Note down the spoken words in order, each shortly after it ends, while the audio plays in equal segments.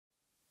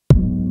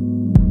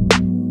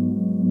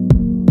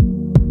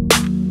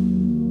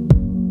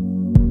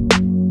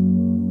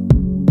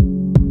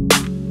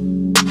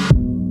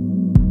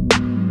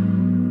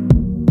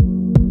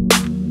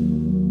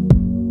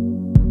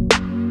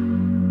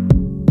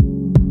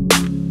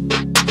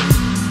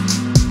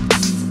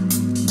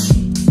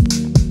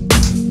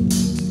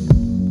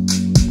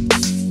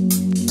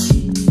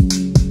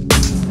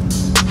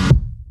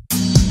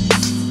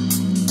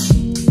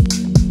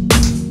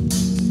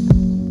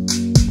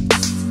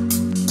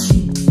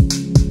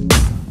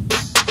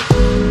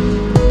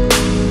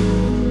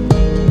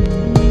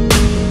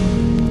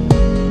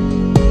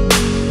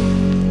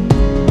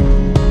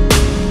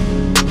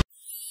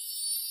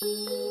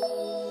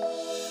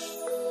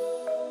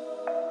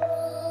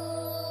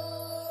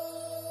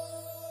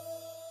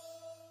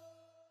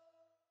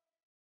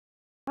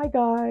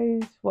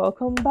guys,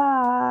 welcome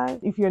back.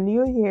 If you're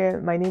new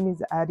here, my name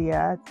is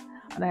Adiat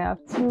and I have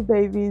 2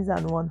 babies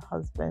and 1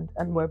 husband,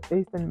 and we're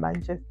based in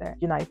Manchester,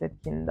 United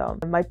Kingdom.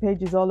 And my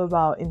page is all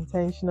about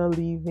intentional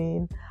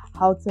living,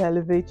 how to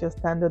elevate your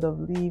standard of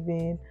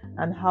living,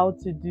 and how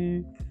to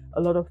do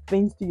a lot of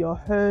things to your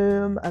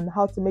home, and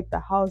how to make the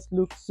house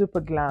look super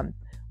glam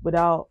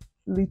without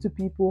little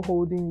people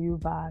holding you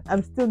back.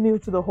 I'm still new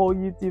to the whole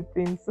YouTube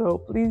thing, so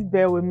please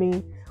bear with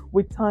me.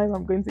 With time,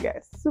 I'm going to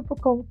get super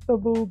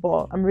comfortable,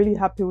 but I'm really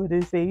happy with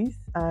this face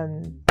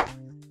and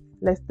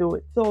let's do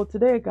it. So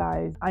today,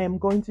 guys, I am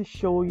going to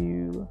show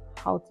you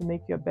how to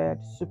make your bed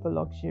super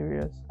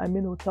luxurious. I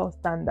mean hotel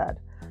standard.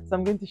 So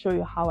I'm going to show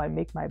you how I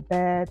make my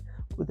bed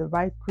with the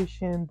right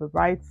cushion, the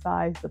right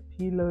size, the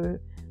pillow,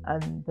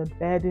 and the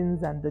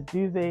beddings and the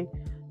duvet.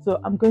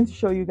 So I'm going to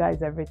show you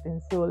guys everything.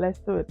 So let's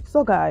do it.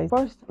 So guys,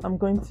 first I'm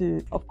going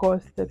to, of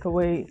course, take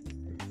away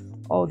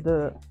all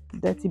the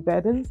dirty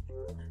beddings.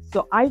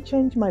 So I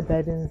change my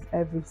beddings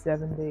every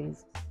 7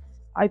 days.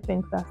 I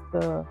think that's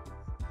the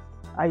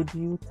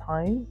ideal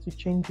time to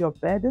change your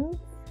beddings.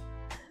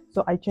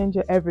 So I change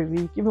it every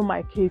week. Even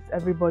my kids,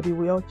 everybody,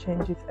 we all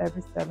change it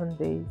every 7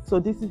 days.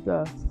 So this is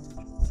the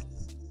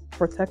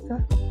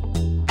protector.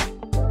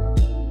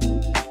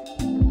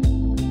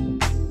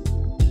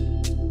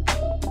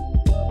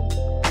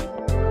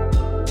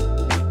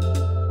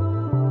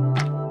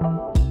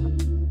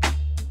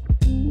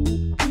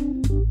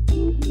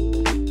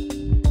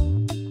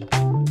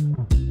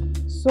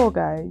 So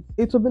guys,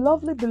 it would be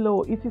lovely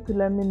below if you could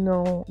let me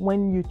know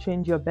when you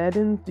change your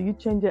beddings. Do you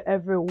change it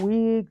every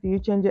week? Do you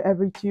change it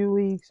every 2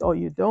 weeks, or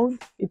you don't?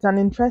 It's an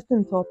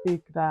interesting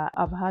topic that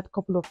I've had a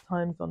couple of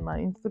times on my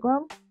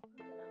Instagram.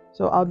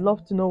 So I'd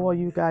love to know what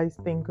you guys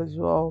think as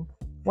well.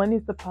 When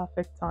is the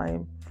perfect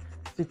time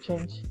to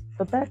change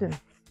the bedding?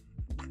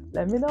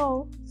 Let me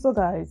know. So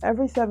guys,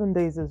 every 7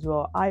 days as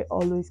well, I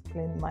always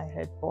clean my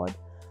headboard.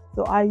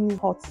 So I use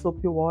hot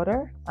soapy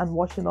water and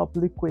washing up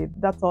liquid.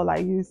 That's all I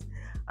use.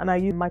 And I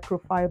use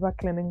microfiber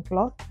cleaning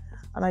cloth,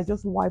 and I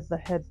just wipe the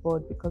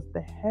headboard because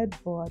the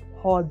headboard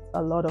holds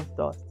a lot of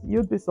dust.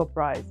 You'd be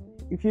surprised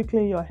if you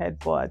clean your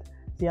headboard,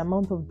 the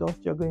amount of dust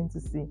you're going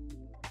to see.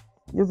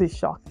 You'll be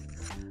shocked.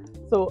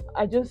 So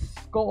I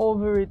just go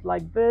over it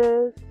like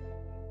this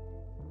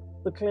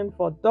to clean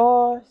for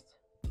dust,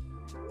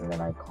 and then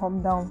I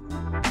come down.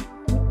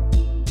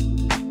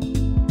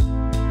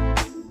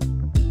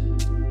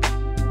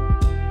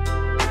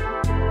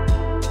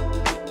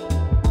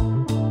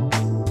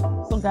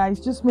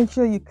 Guys, just make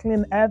sure you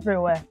clean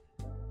everywhere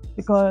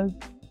because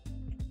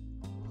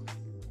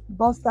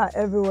dust are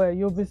everywhere.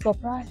 You'll be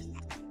surprised.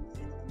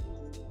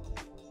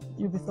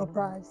 You'll be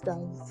surprised,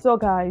 guys. So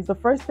guys, the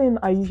first thing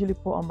I usually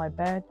put on my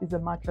bed is a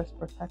mattress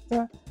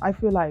protector. I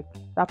feel like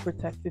that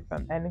protects it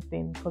from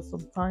anything, because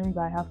sometimes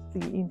I have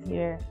tea in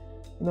here,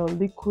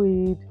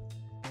 liquid,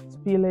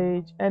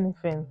 spillage,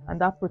 anything,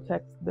 and that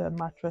protects the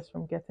mattress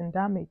from getting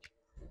damaged.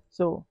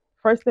 So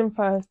first thing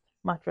first,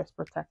 mattress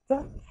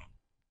protector.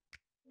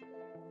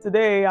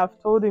 Today, I've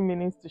told him he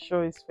needs to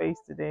show his face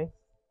today.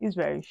 He's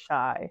very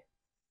shy.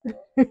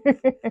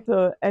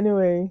 So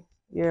anyway,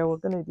 yeah, we're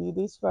gonna do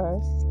this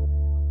first.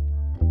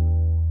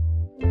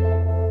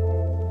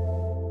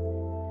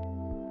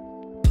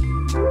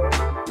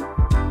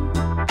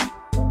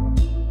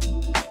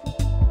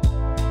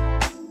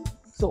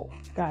 So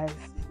guys,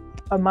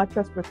 a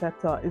mattress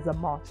protector is a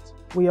must.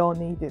 We all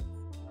need it.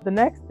 The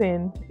next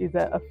thing is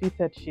a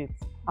fitted sheet.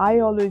 I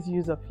always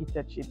use a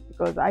fitted sheet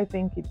because I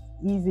think it's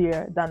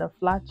easier than a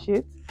flat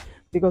sheet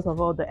because of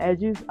all the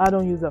edges. I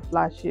don't use a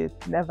flat sheet,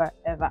 never,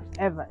 ever,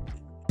 ever.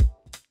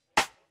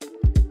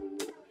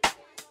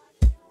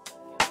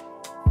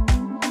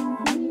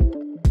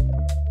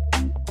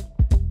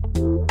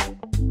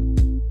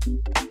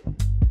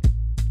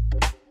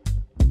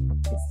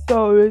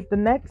 So the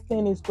next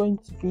thing is going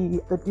to be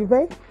the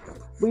duvet.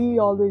 We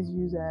always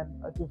use a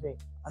duvet,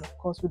 and of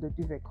course with the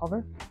duvet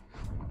cover.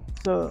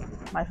 So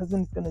my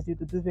husband's gonna do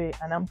the duvet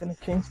and I'm gonna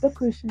change the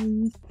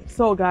cushions.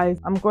 So guys,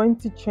 I'm going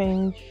to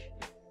change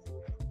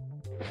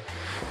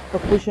the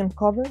cushion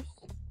covers.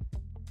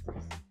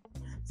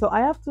 So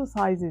I have 2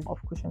 sizes of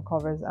cushion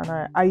covers,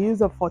 and I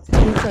use a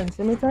 42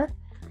 centimeter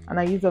and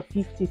I use a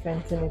 50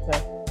 centimeter.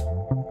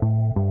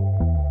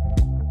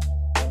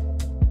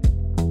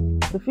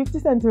 The 50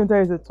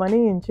 centimeter is a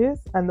 20 inches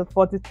and the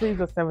 43 is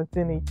a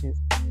 17 inches.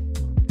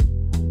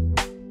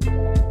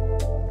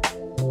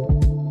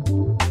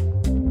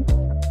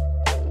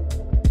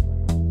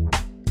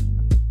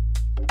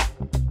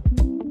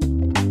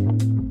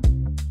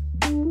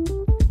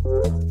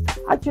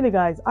 Actually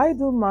guys, I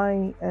do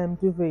my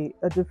duvet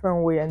a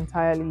different way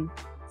entirely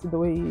to the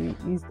way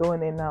he's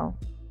doing it now.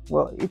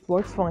 Well, it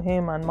works for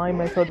him and my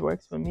method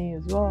works for me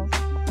as well.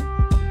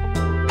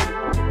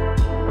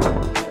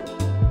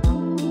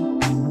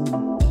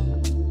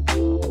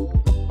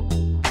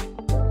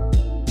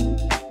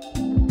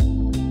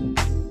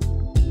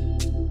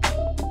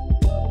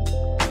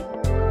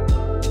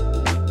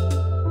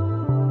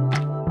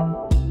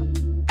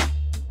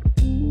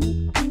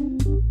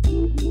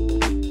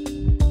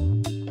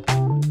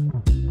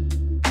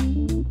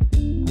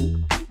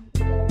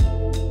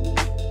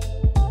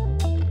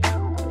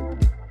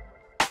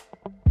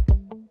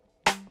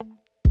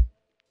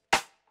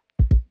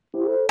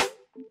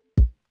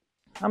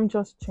 I'm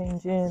just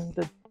changing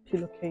the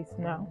pillowcase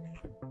now.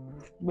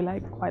 We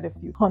like quite a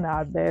few on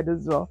our bed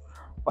as well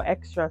for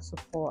extra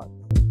support.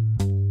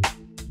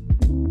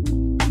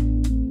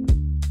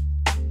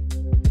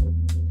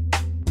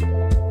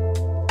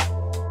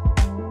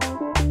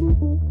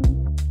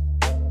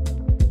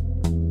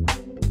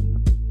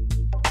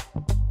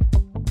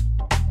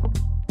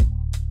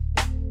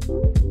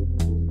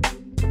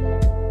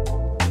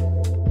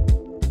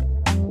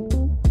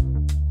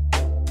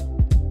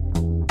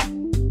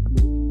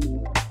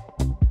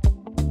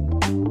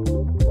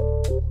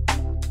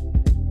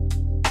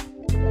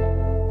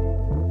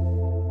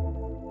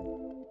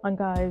 And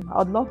guys,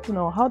 I'd love to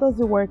know, how does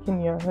it work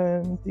in your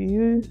home? Do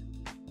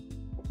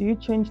you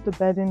change the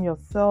bedding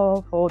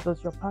yourself, or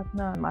does your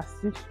partner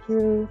assist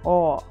you,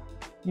 or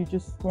you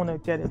just want to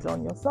get it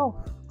done yourself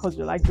because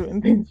you like doing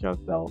things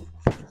yourself?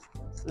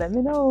 Let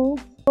me know.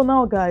 So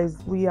now guys,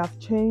 we have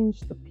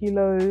changed the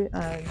pillow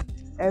and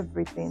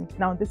everything.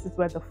 Now this is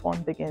where the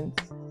fun begins.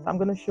 So I'm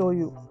going to show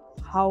you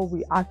how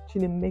we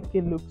actually make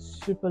it look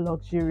super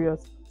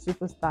luxurious,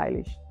 super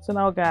stylish. So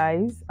now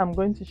guys, I'm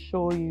going to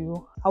show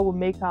you how we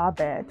make our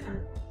bed.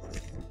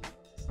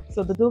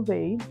 So the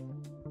duvet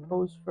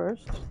goes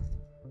first.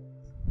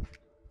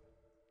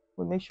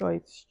 We make sure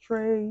it's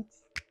straight.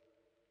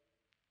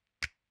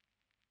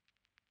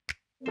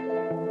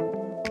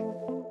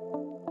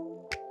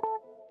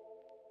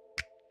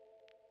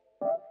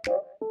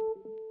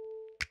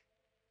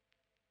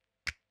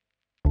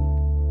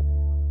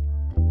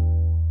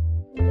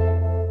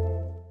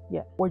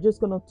 Yeah, we're just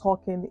gonna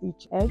tuck in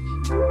each edge.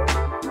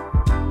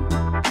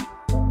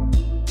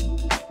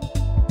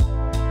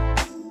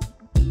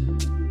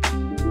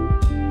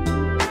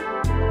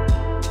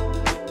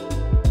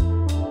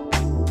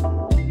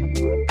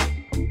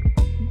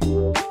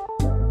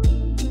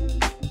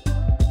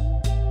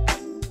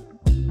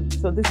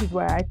 So this is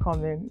where I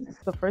come in.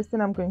 The first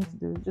thing I'm going to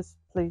do is just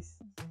place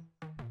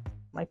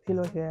my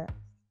pillow here.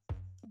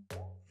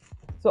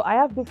 So I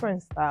have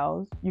different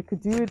styles. You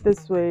could do it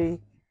this way,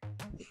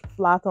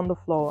 flat on the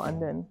floor,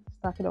 and then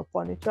stack it up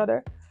on each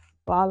other.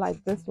 But I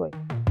like this way.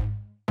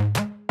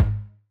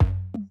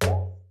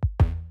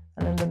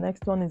 And then the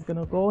next one is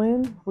gonna go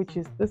in, which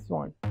is this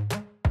one.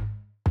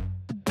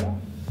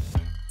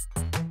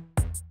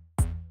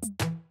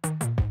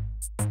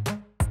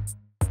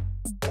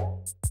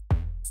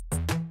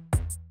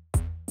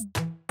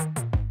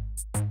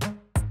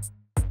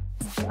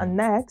 And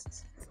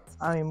next,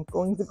 I'm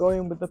going to go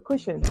in with the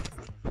cushion.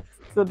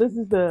 So this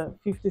is the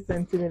 50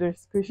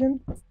 centimeters cushion.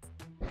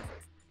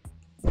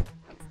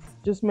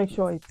 Just make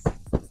sure it's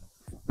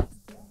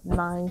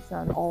nice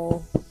and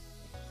all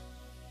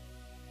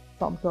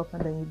thumbed up,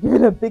 and then you give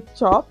it a big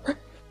chop.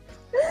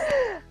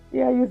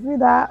 Yeah, you see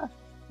that?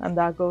 And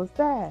that goes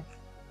there.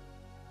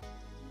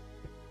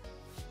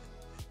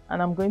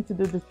 And I'm going to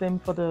do the same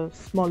for the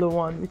smaller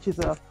one, which is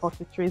a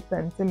 43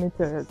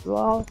 centimeters as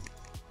well.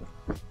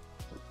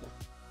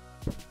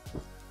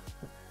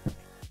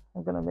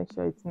 I'm gonna make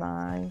sure it's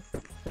nice.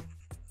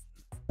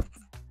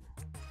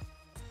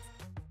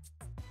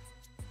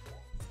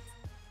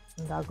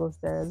 And that goes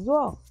there as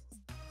well.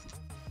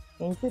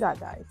 Can you see that,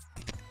 guys?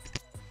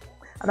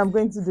 And I'm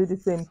going to do the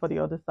same for the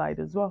other side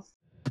as well.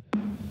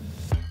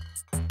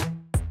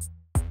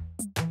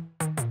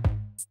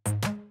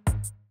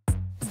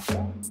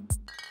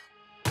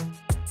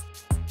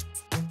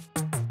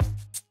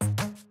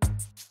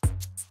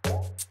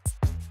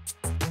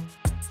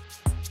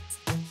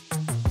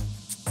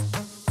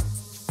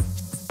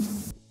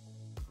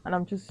 And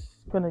I'm just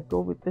gonna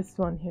go with this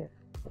one here.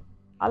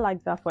 I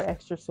like that for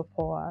extra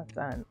support.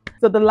 And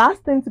so the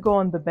last thing to go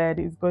on the bed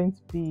is going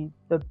to be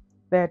the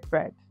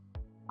bedspread.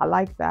 I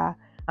like that.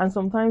 And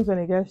sometimes when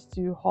it gets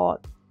too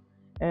hot,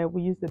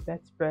 we use the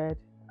bedspread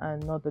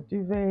and not the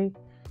duvet.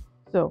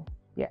 So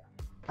yeah,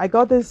 I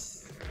got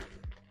this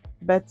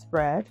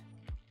bedspread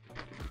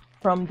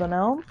from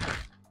Dunelm.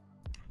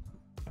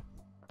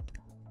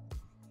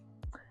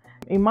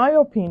 In my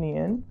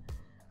opinion,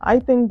 I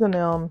think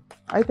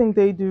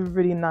they do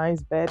really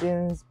nice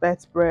beddings,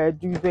 bedspread,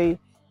 duvet.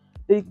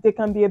 They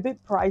can be a bit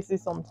pricey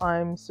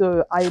sometimes.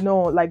 So I know,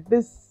 like,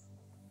 this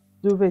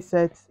duvet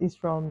set is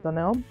from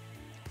Dunelm,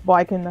 but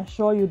I can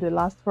assure you they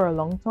last for a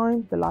long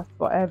time. They last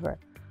forever.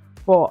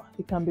 But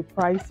it can be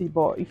pricey.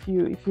 But if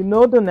you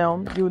know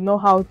Dunelm, you know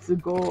how to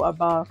go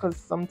about, because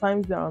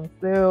sometimes they're on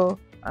sale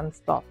and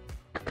stuff.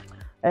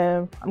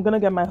 I'm gonna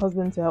get my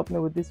husband to help me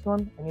with this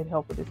one. I need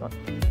help with this one.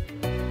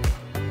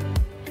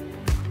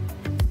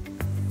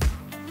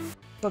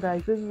 So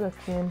guys, this is a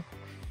thin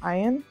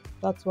iron.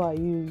 That's what I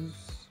use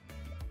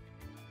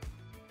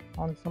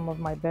on some of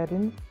my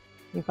bedding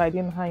if I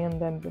didn't iron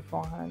them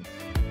beforehand.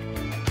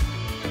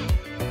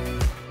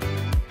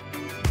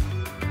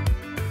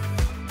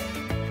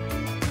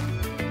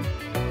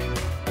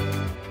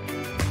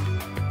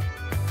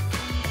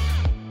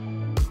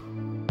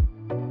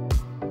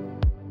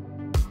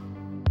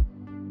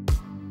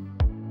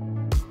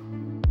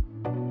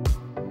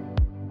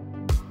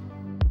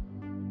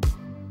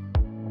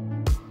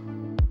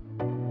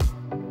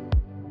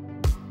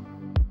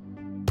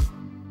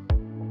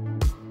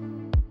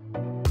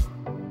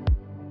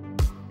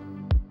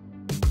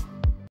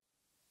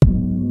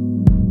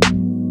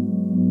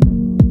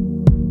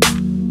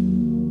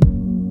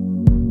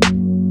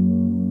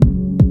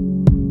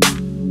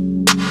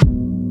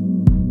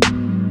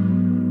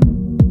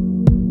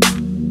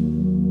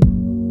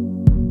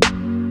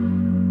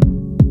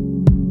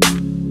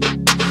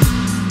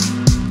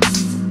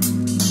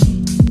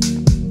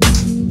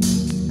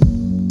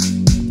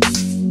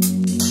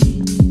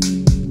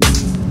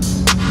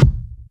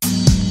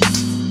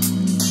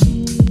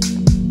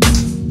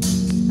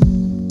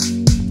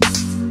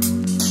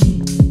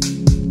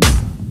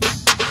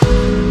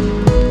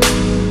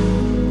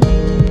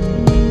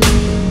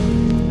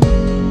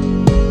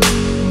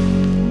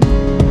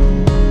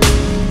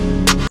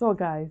 So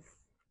guys,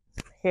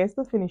 here's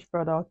the finished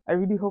product. I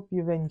really hope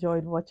you've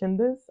enjoyed watching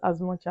this as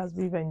much as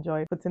we've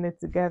enjoyed putting it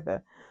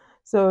together.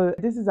 So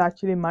this is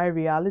actually my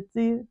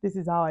reality. This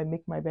is how I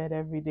make my bed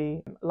every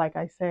day. Like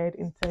I said,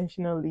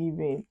 intentional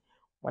living.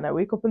 When I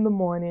wake up in the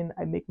morning,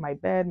 I make my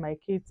bed, my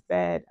kids'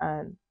 bed,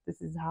 and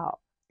this is how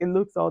it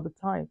looks all the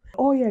time.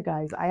 Oh yeah,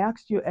 guys, I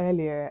asked you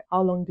earlier,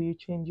 how long do you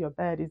change your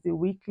bed? Is it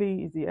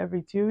weekly? Is it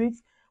every 2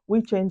 weeks?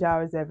 We change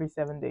ours every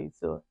 7 days.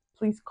 So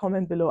please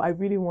comment below. I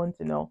really want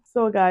to know.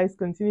 So guys,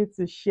 continue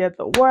to share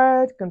the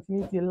word,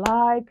 continue to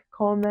like,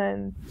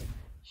 comment,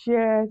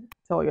 share,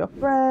 tell your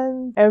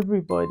friends,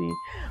 everybody.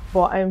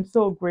 But I am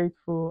so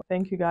grateful.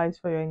 Thank you guys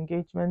for your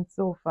engagement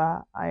so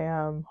far. I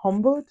am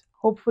humbled.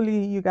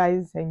 Hopefully you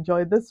guys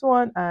enjoyed this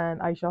one,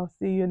 and I shall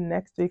see you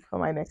next week for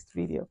my next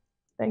video.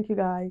 Thank you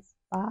guys.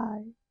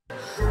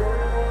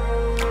 Bye.